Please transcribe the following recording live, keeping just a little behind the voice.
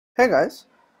Hey guys,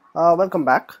 welcome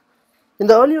back. In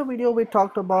the earlier video we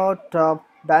talked about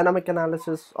dynamic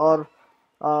analysis, or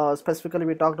specifically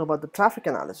we talked about the traffic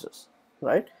analysis,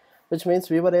 right? Which means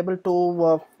we were able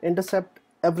to intercept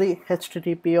every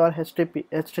HTTP or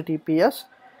HTTPS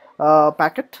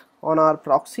packet on our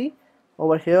proxy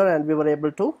over here, and we were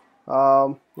able to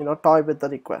toy with the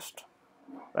request,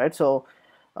 right? So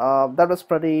that was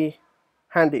pretty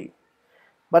handy.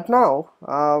 But now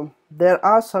there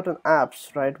are certain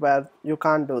apps, right, where you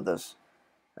can't do this,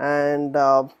 and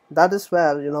that is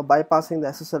where bypassing the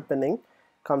SSL pinning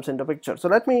comes into picture. So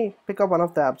let me pick up one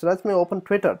of the apps. Let me open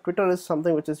Twitter. Twitter is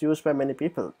something which is used by many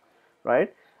people,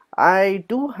 right? I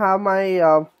do have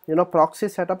my proxy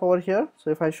set up over here. So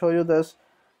if I show you this,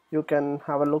 you can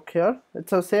have a look here.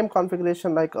 It's the same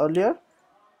configuration like earlier.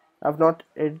 I've not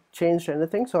changed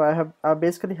anything. So I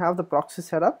basically have the proxy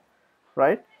set up,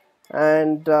 right?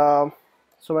 And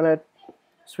so when I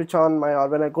switch on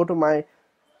when I go to my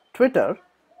Twitter,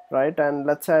 right, and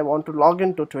let's say I want to log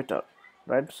into Twitter,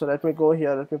 right? So let me go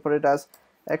here, let me put it as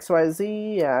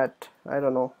xyz at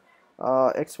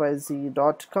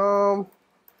xyz.com,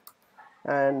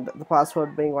 and the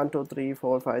password being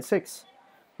 123456,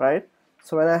 right?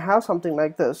 So when I have something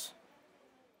like this,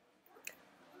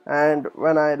 and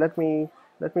when I let me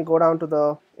go down to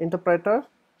the interpreter,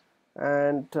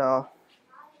 and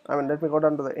let me go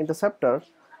down to the interceptor,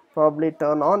 probably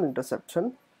turn on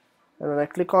interception, and when I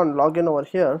click on login over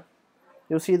here,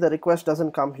 you see the request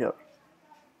doesn't come here,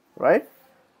 right?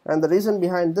 And the reason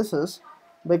behind this is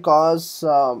because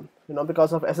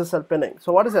because of SSL pinning.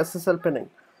 So what is SSL pinning?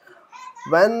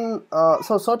 When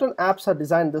so certain apps are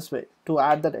designed this way to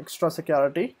add that extra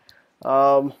security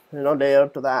layer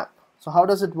to the app. So how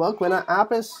does it work? When an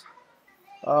app is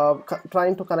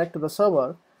trying to connect to the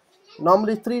server,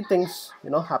 normally three things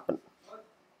happen,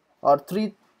 or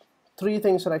three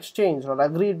things are exchanged or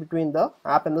agreed between the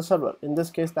app and the server. In this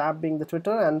case, the app being the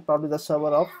Twitter and probably the server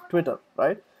of Twitter,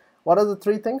 right? What are the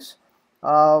three things?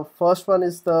 First one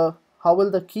is how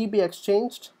will the key be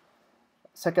exchanged.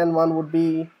 Second one would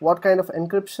be what kind of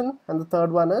encryption, and the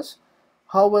third one is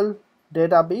how will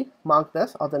data be marked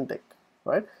as authentic,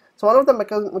 right? So one of the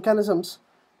mechanisms,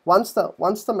 once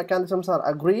the mechanisms are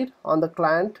agreed on the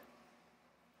client,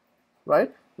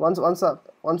 right? Once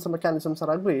the mechanisms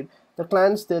are agreed, the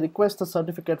clients, they request the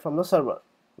certificate from the server,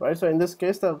 right? So in this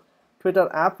case, the Twitter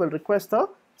app will request the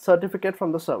certificate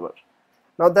from the server.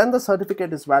 Now then the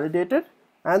certificate is validated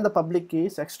and the public key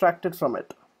is extracted from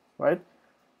it, right?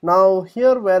 Now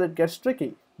here where it gets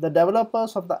tricky, the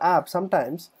developers of the app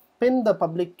sometimes pin the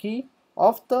public key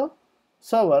of the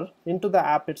server into the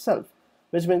app itself,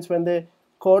 which means when they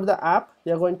code the app,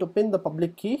 they are going to pin the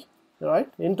public key, right,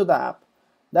 into the app.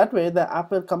 That way the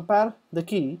app will compare the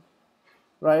key,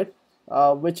 right,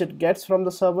 which it gets from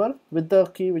the server with the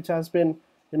key which has been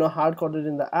hard coded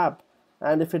in the app,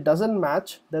 and if it doesn't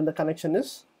match, then the connection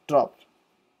is dropped,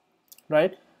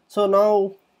 right? So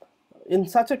now in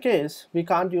such a case, we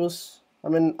can't use,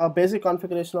 a basic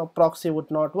configuration of proxy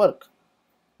would not work,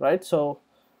 right? So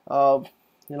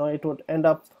it would end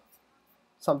up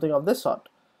something of this sort,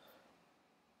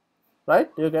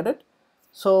 right? Do you get it?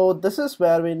 So this is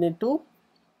where we need to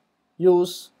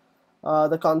use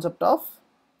the concept of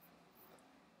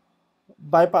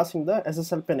bypassing the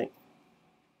SSL pinning,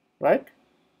 right?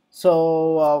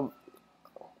 So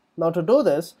now to do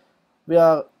this, we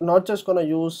are not just going to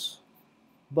use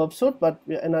burp suit, but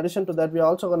in addition to that, we are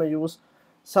also going to use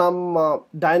some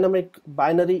dynamic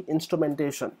binary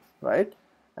instrumentation, right?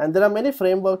 And there are many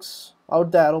frameworks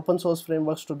out there, open source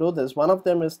frameworks, to do this. One of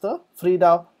them is the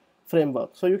Frida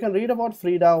framework. So you can read about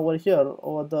Frida over here,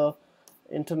 over the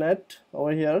internet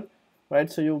over here,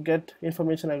 right? So you get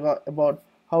information about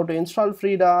how to install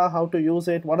Frida, how to use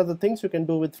it, what are the things you can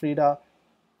do with Frida,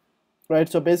 right?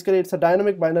 So basically it's a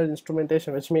dynamic binary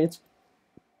instrumentation, which means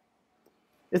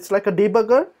it's like a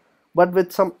debugger but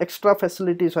with some extra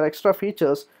facilities or extra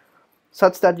features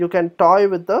such that you can toy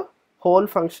with the whole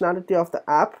functionality of the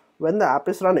app when the app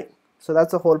is running. So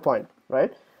that's the whole point,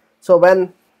 right? So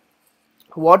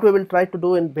what we will try to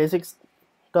do in basic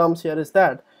terms here is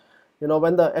that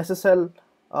when the SSL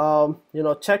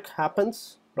check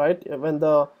happens, right, when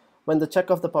the check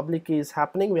of the public key is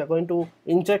happening, we are going to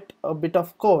inject a bit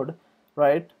of code,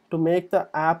 right, to make the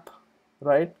app,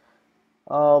 right,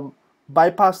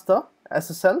 bypass the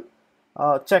SSL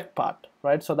check part,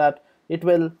 right, so that it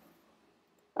will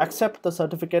accept the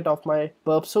certificate of my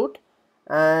burp suit,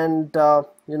 and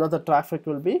the traffic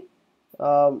will be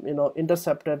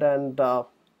intercepted and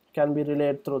can be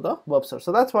relayed through the burp suit.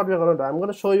 So that's what we're going to do. I'm going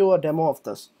to show you a demo of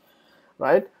this,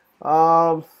 right?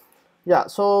 Yeah,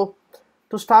 so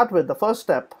to start with, the first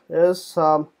step is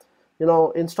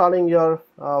installing your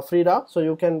Frida. So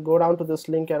you can go down to this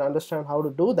link and understand how to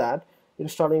do that.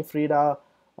 Installing Frida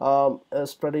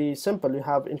is pretty simple. You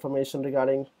have information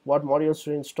regarding what modules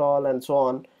to install and so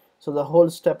on. So the whole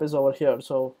step is over here.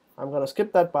 So I'm going to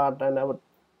skip that part, and I would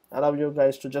allow you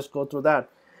guys to just go through that.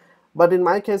 But in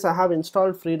my case, I have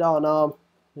installed Frida on a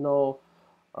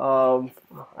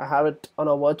I have it on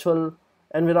a virtual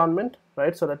environment,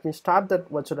 right? So let me start that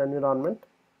virtual environment,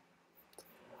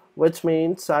 which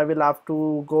means I will have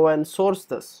to go and source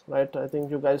this, right? I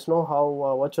think you guys know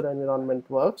how virtual environment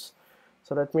works.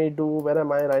 So let me do, where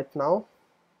am I right now?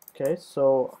 Okay,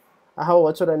 so I have a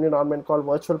virtual environment called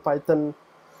virtual Python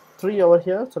 3 over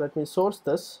here. So let me source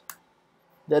this.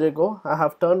 There you go. I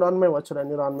have turned on my virtual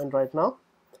environment right now.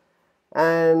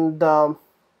 And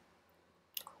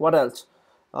what else?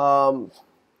 So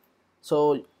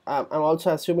I'm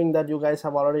also assuming that you guys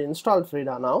have already installed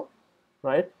Frida now,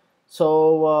 right?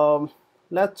 So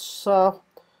let's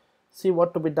see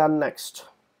what to be done next.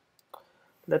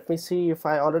 Let me see if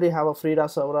I already have a Frida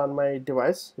server on my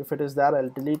device. If it is there, I'll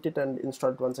delete it and install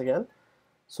it once again.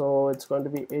 So it's going to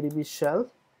be Adb Shell.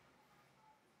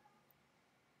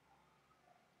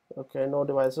 Okay, no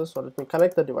devices. So let me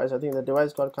connect the device. I think the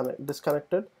device got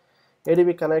disconnected.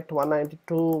 Adb connect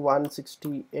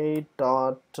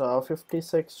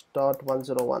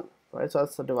 192.168.56.101, right? So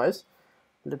that's the device.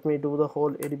 Let me do the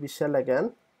whole Adb Shell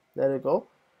again. There you go.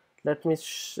 Let me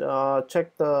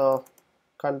check the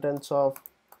contents of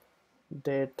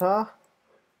data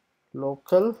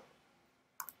local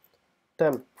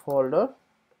temp folder.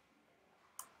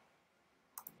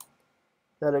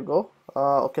 There you go.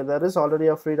 Okay, there is already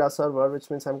a Frida server, which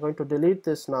means I'm going to delete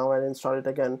this now and install it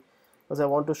again, because I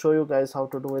want to show you guys how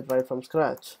to do it right from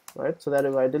scratch, right? So there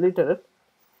you go, I deleted it,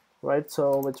 right?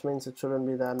 So which means it shouldn't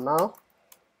be there now.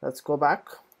 Let's go back.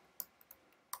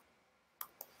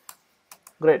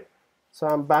 Great. So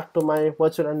I'm back to my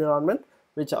virtual environment,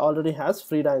 which already has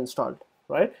Frida installed,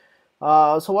 right?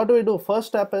 So what do we do? First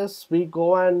step is we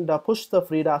go and push the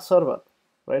Frida server,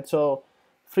 right? So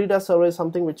Frida server is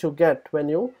something which you get when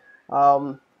you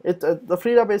the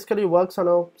Frida basically works on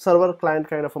a server client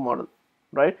kind of a model,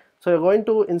 right? So you're going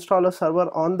to install a server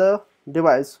on the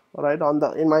device, right? On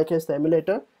the, in my case, the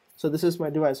emulator. So this is my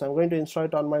device. So I'm going to install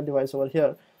it on my device over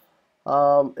here.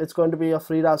 It's going to be a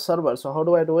Frida server. So how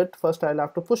do I do it? First, I'll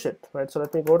have to push it, right? So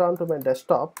let me go down to my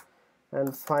desktop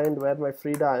and find where my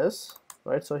Frida is,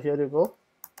 right? So here you go.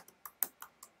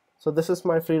 So this is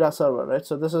my Frida server, right?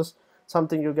 So this is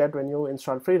something you get when you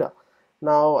install Frida.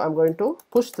 Now I'm going to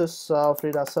push this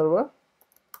Frida server.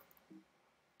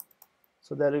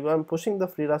 So there you go, I'm pushing the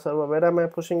Frida server. Where am I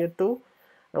pushing it to?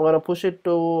 I'm going to push it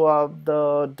to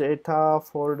the data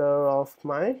folder of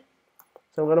my,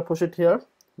 so I'm going to push it here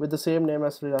with the same name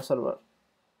as Frida server.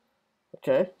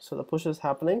 Okay, so the push is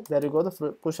happening. There you go,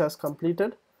 the push has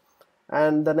completed.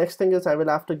 And the next thing is I will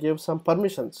have to give some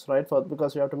permissions, right?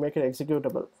 Because you have to make it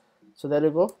executable. So there you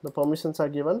go, the permissions are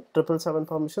given, 777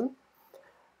 permission.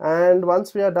 And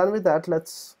once we are done with that,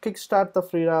 let's kickstart the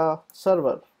Frida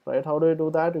server, right? How do we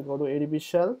do that? We go to Adb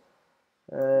Shell,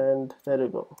 and there you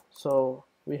go. So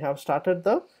we have started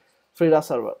the Frida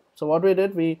server. So what we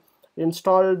did, we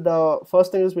installed,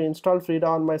 first thing is we installed Frida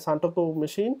on my Santoku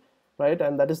machine, right?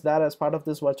 And that is there as part of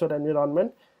this virtual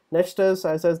environment. Next is,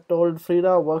 as I told,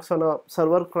 Frida works on a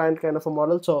server client kind of a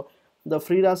model. So the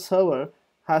Frida server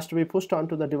has to be pushed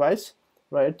onto the device,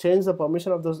 right? Change the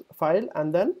permission of the file,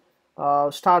 and then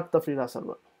start the Frida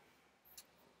server.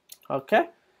 Okay,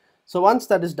 so once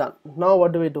that is done, now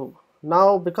what do we do?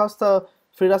 Now, because the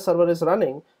Frida server is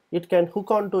running, it can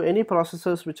hook on to any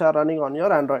processes which are running on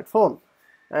your Android phone.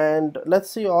 And let's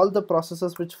see all the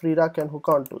processes which Frida can hook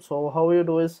on to. So how you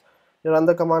do is you run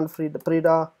the command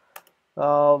Frida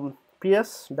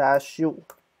ps-u,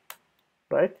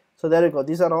 right? So there you go,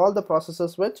 these are all the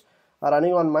processes which are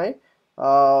running on my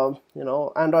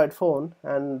Android phone,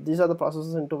 and these are the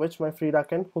processes into which my Frida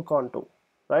can hook on to,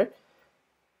 right?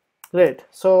 Great.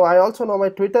 So I also know my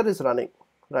Twitter is running,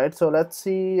 right? So let's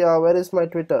see, where is my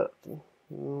Twitter?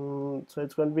 So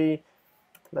it's going to be,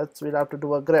 we'll have to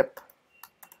do a grep,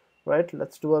 right?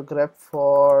 Let's do a grep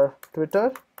for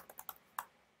Twitter.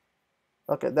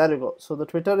 Okay, there you go. So the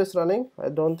Twitter is running. I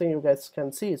don't think you guys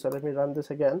can see, so let me run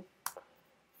this again.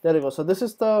 There you go. So this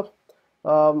is the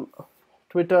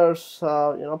Twitter's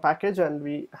package, and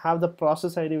we have the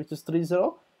process ID which is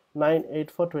 3098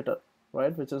 for Twitter,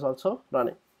 right, which is also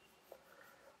running.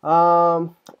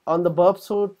 On the burp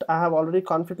suite I have already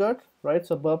configured, right?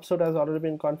 So burp suite has already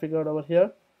been configured over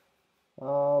here.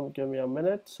 Give me a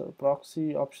minute. So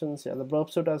proxy options, yeah, the burp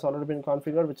suite has already been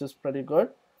configured, which is pretty good.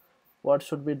 What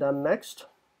should be done next?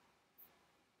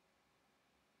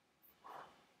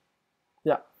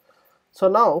 So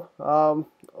now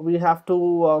we have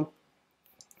to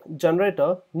generate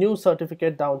a new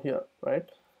certificate down here, right?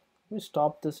 Let me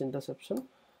stop this interception.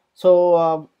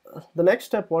 So the next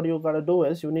step, what you gotta do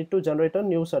is you need to generate a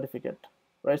new certificate,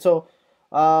 right? So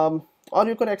or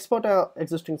you could export a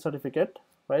existing certificate,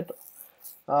 right?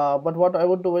 But what I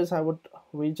would do is I would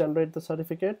regenerate the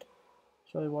certificate.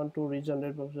 So I want to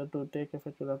regenerate to take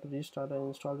effect. We'll have to restart and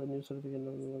install the new certificate in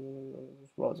the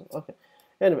browser. Okay.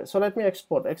 Anyway, so let me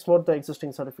export the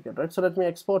existing certificate, right? So let me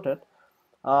export it.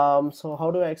 So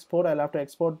how do I export? I'll have to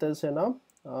export this in a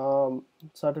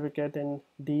certificate in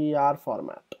DER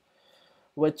format,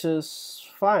 which is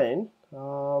fine.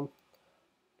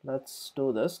 Let's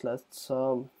do this. Let's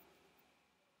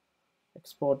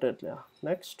export it. Yeah,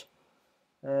 next.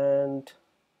 And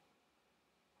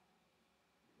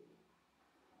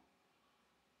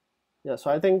yeah,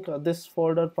 so I think this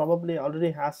folder probably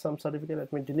already has some certificate.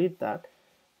 Let me delete that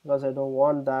because I don't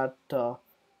want that to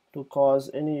cause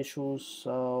any issues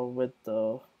with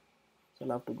the. So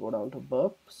I'll have to go down to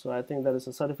burp. So I think there is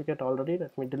a certificate already.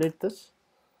 Let me delete this.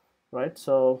 Right.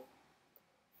 So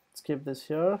let's keep this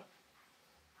here.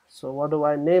 So what do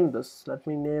I name this? Let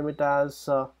me name it as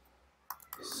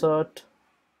cert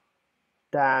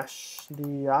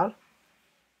 -der.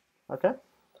 Okay.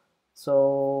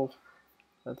 So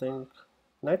I think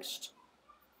next.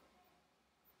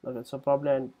 Okay, so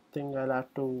probably I think I'll have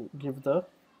to give the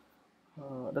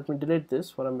let me delete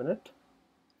this for a minute.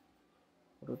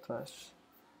 Go to trash.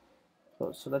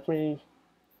 So let me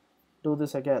do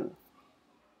this again.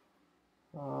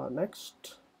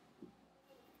 Next,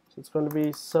 so it's going to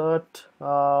be cert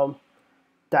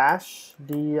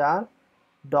 -der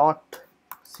dot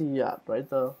cer, right?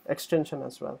 The extension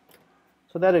as well.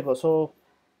 So there you go. So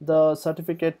the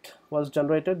certificate was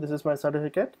generated. This is my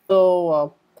certificate.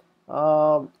 So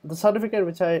the certificate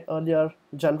which I earlier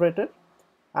generated,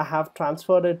 I have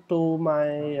transferred it to my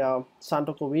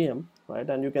Santoku VM, right?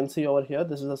 And you can see over here,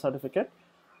 this is the certificate.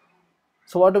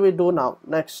 So what do we do now?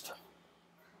 Next,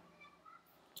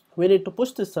 we need to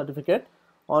push this certificate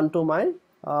onto my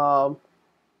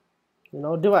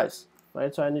device,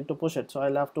 right? So I need to push it. So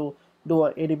I'll have to do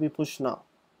a Adb push now,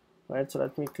 right? So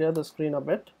let me clear the screen a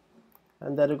bit,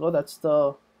 and there you go. That's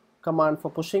the command for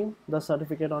pushing the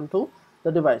certificate onto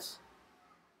the device,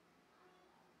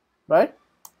 right?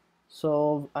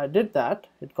 So I did that.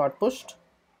 It got pushed.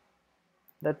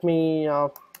 Let me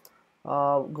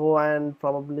go and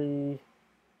probably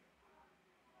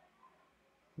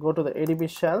go to the Adb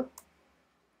Shell,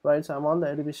 right? So I'm on the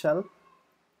Adb Shell,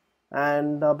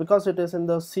 and because it is in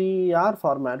the CER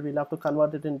format, we'll have to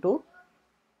convert it into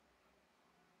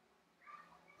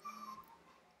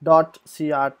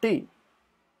 .crt,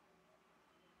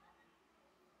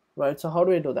 right? So how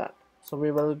do we do that? So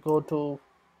we will go to,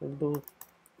 we'll do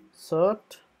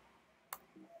cert,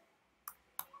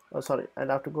 oh sorry, I'll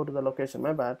have to go to the location,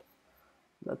 my bad.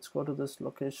 Let's go to this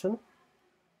location.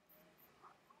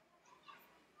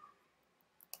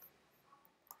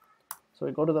 So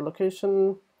we go to the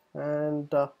location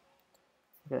and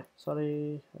okay,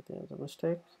 sorry, I think it's a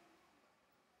mistake.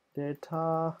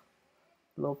 Data,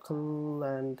 local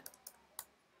and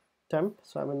temp.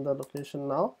 So I'm in the location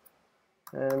now,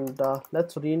 and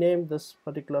let's rename this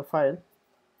particular file.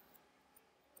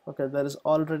 Okay,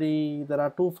 there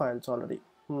are two files already.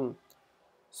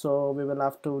 So we will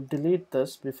have to delete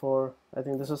this before. I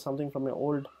think this is something from my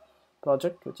old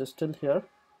project which is still here.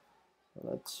 So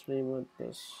let's remove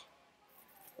this.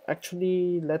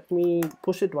 Actually, let me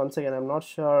push it once again. I'm not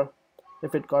sure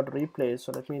if it got replaced,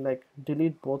 so let me like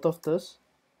delete both of this,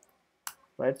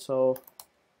 right? So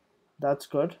that's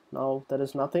good. Now there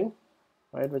is nothing,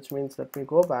 right? Which means let me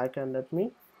go back and let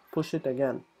me push it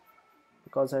again,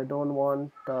 because I don't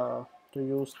want to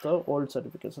use the old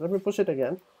certificate. So let me push it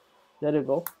again. There you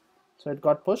go. So it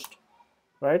got pushed,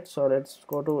 right? So let's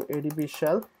go to Adb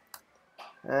Shell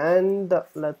and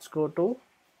let's go to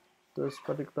this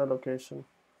particular location,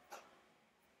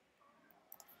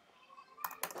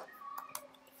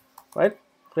 right?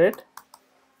 Great.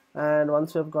 And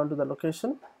once you have gone to the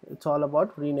location, it's all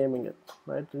about renaming it,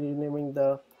 right? Renaming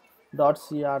the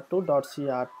 .cr to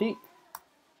 .crt.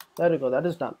 There you go. That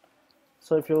is done.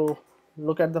 So if you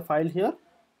look at the file here,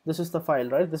 this is the file,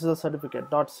 right? This is a certificate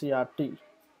 .crt,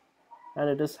 and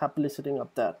it is happily sitting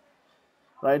up there,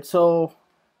 right? So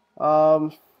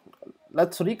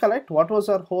let's recollect what was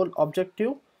our whole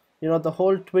objective. The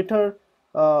whole Twitter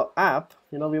app,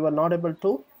 we were not able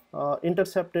to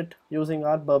intercept it using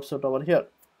our burp suite over here,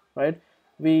 right?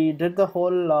 We did the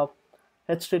whole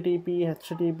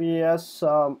HTTPS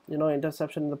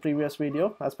interception in the previous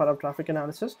video as part of traffic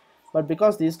analysis. but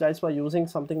because these guys were using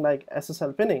something like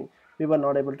SSL pinning, we were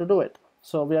not able to do it.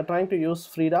 So we are trying to use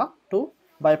Frida to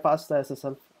bypass the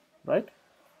SSL, right?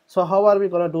 So how are we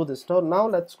going to do this? So now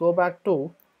let's go back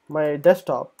to my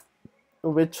desktop,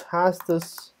 which has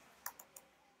this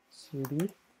CD.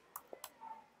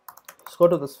 Let's go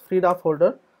to this Frida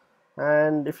folder,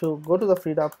 and if you go to the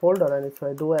Frida folder and if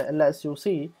I do a ls, you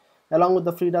see along with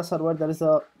the Frida server there is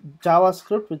a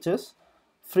JavaScript which is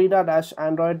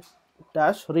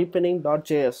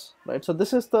frida-android-repinning.js, right? So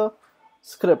this is the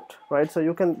script, right? So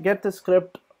you can get the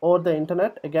script over the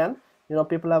internet. Again,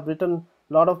 people have written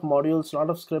a lot of modules, a lot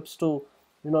of scripts to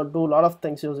do a lot of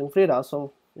things using Frida.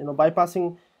 So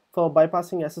bypassing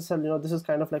SSL, this is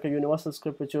kind of like a universal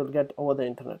script which you'll get over the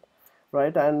internet,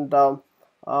 right? And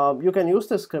you can use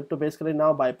this script to basically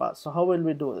now bypass. So how will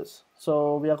we do this?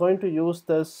 So we are going to use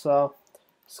this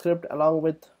script along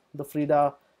with the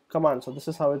Frida command. So this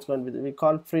is how it's going to be. We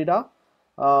call Frida.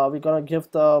 We're going to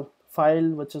give the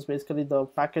file, which is basically the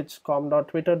package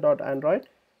com.twitter.android,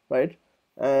 right?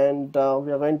 And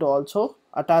we are going to also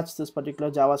attach this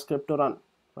particular JavaScript to run,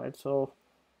 right? So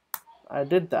I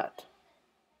did that,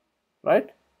 right?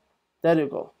 There you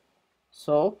go.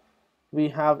 So we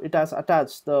have, it has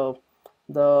attached the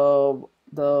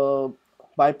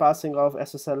bypassing of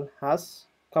SSL has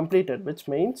completed, which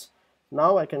means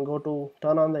now I can go to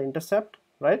turn on the intercept,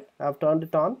 right? I've turned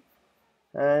it on,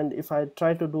 and if I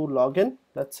try to do login,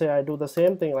 let's say I do the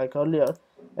same thing like earlier,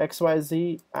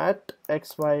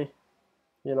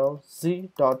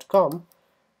 xyz@xyz.com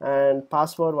and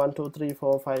password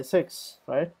 123456,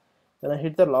 right? When I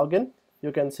hit the login,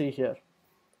 you can see here,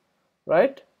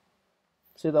 right?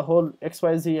 See the whole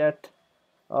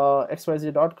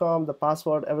xyz@xyz.com, the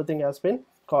password, everything has been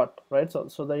caught, right?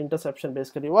 So the interception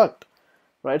basically worked,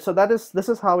 right? So this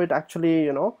is how it actually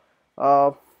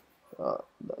the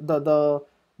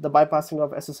bypassing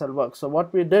of SSL works. So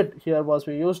what we did here was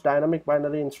we used dynamic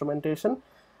binary instrumentation,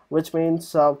 which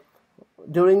means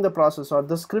during the process, or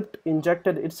the script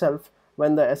injected itself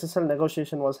when the SSL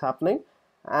negotiation was happening,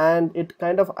 and it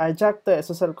kind of hijacked the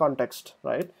SSL context,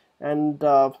 right? And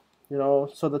so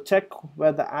the check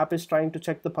where the app is trying to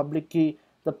check the public key,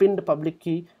 the pinned public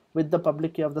key with the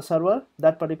public key of the server,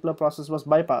 that particular process was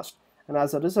bypassed, and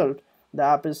as a result the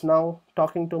app is now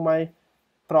talking to my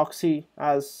proxy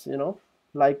as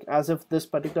like as if this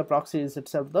particular proxy is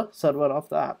itself the server of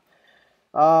the app.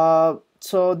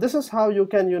 So this is how you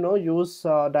can use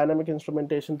dynamic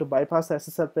instrumentation to bypass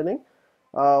SSL pinning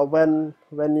when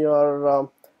you're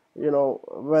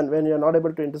when you're not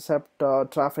able to intercept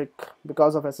traffic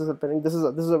because of SSL pinning. This is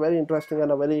a very interesting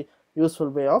and a very useful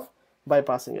way of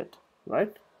bypassing it,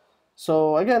 right?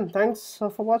 So again, thanks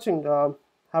for watching.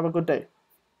 Have a good day.